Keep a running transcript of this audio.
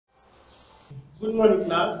Good morning,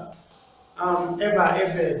 class. I'm Eba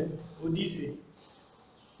Ebel Odisi,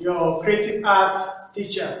 your creative art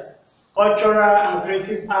teacher, cultural and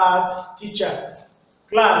creative art teacher.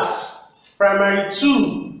 Class, primary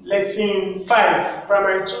 2, lesson 5.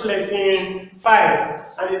 Primary 2, lesson 5.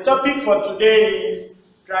 And the topic for today is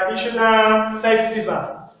traditional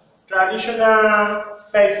festival. Traditional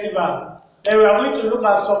festival. Then we are going to look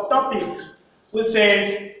at subtopic, which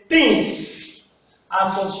says things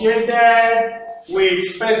associated with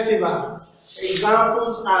festival.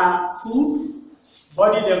 Examples are food,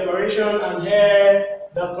 body decoration, and hair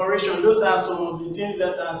decoration. Those are some of the things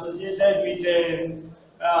that are associated with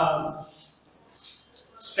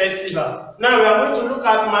festival. Now we are going to look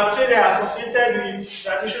at material associated with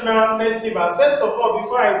traditional festival. First of all,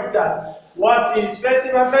 before I do that, what is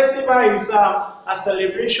festival? Festival is a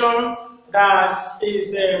celebration that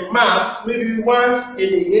is marked maybe once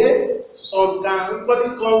in a year.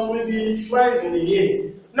 Everybody comes maybe twice in a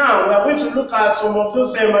year. Now we are going to look at some of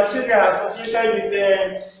those materials associated with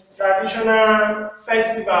the traditional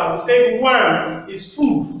festival. We say 1 is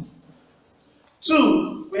food,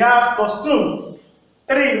 2 we have costume,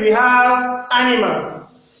 3 we have animal,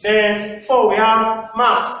 then 4 we have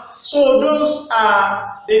masks. So those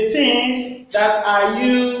are the things that are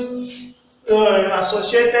used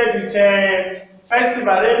associated with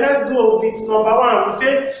festival. Then let's go with number 1. We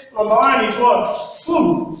say number 1 is what?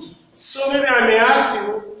 Food. So maybe I may ask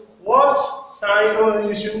you, what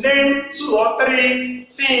you should name 2 or 3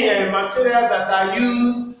 materials that are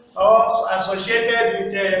used or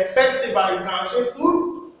associated with festival. You can say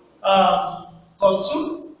food,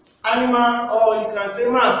 costume, animal, or you can say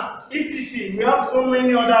mask, etc. We have so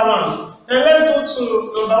many other ones. Then let's go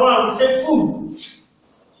to number 1. We say food.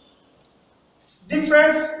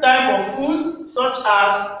 Different type of food, such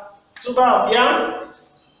as tuber of yam,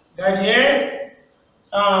 garden,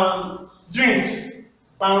 drinks,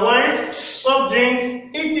 palm wine, soft drinks,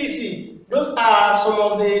 etc. Those are some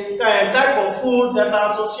of the type of food that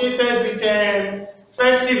are associated with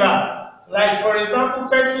festival. Like for example,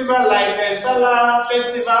 festival like Salah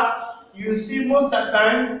festival, you see most of the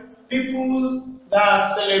time people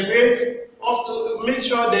that celebrate have to make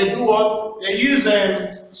sure they do what? They use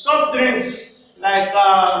soft drinks like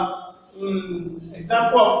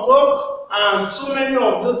example of Coke and so many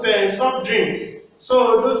of those soft drinks.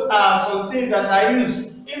 So those are some things that I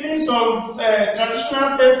use. Even some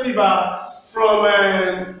traditional festival from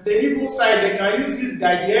the Igbo side, they can use this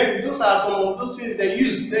guardian. Those are some of those things they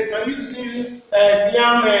use. They can use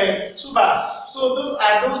yam tuber. So those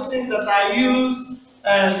are those things that I use,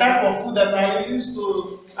 type of food that I use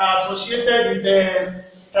to associated with the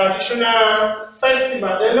traditional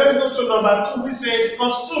festival. Then let's go to number 2, which says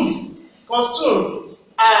costume. Costume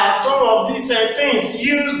are some of these things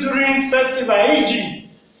used during festival. E.g.,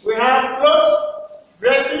 we have clothes,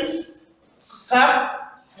 dresses,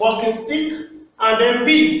 cap, walking stick, and then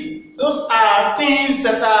beads. Those are things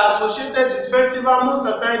that are associated with festival. Most of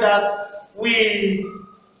the time that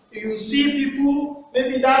you see people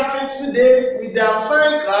maybe that fateful day with their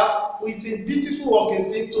fine cap, with a beautiful walking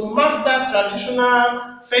stick to mark that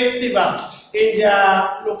traditional festival in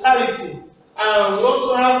their locality. And we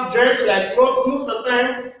also have dress like clothes. Most of the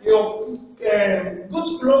time, your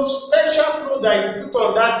good clothes, special clothes that you put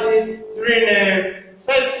on that day during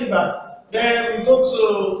festival. Then we go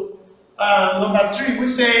to number 3,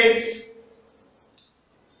 which says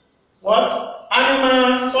what?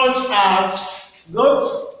 Animals such as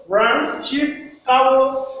goats, ram, sheep,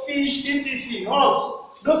 cow, fish, etc. Horse.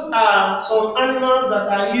 Those are some animals that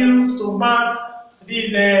are used to mark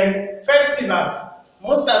these festivals.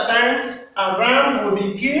 Most of the time, a ram will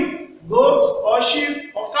be killed, goats or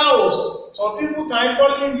sheep or cows. Some people can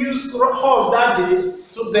actually use horse that day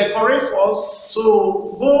to decorate horse, to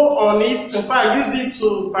go on it, in fact use it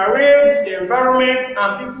to parade the environment,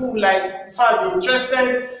 and people like in fact be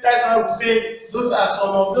interested. That's why we say those are some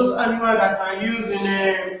of those animals that can use in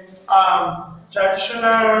a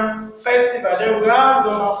traditional festival. Then we have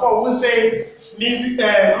number 4, we say music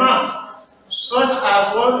marks, such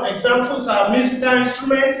as what examples are musical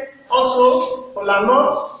instruments, also kola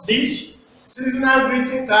nuts, dish, seasonal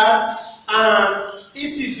greeting card, and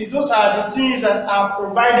etc. Those are the things that are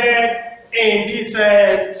provided in this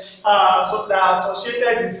so that are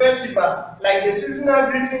associated with festival. Like the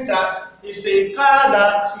seasonal greeting card is a card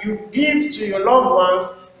that you give to your loved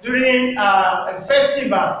ones during a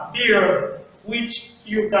festival period, which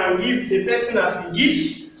you can give the person as a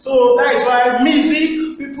gift. So that is why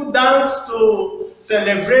music, people dance to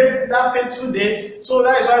celebrate that fateful day. So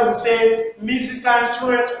that is why we say musical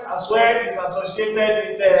instruments as well is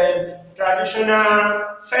associated with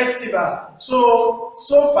traditional festival. So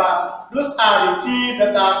far, those are the things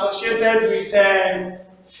that are associated with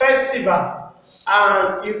festival.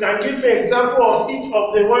 And you can give me example of each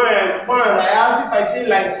of the one I asked. If I say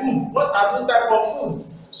like food, what are those type of food?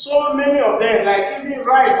 So many of them, like even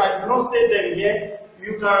rice, I do not state them here.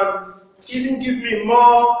 You can even give me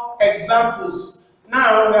more examples.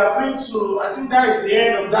 Now we are going to, I think that is the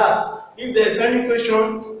end of that. If there's any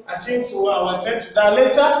question, I think we will attend to that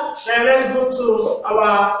later. Then let's go to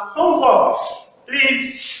our homework.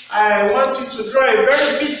 Please, I want you to draw a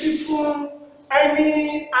very beautiful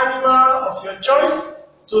any animal of your choice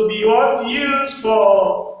to be what used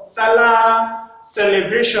for Salah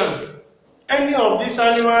celebration. Any of these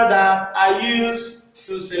animals that are used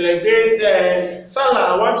to celebrate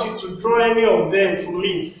Salah, I want you to draw any of them for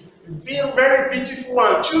me. Be a very beautiful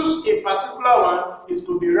one. Choose a particular one. It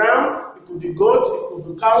could be ram, it could be goat, it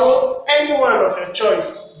could be cow, any one of your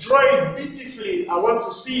choice. Draw it beautifully. I want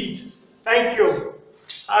to see it. Thank you.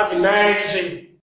 Have a nice day.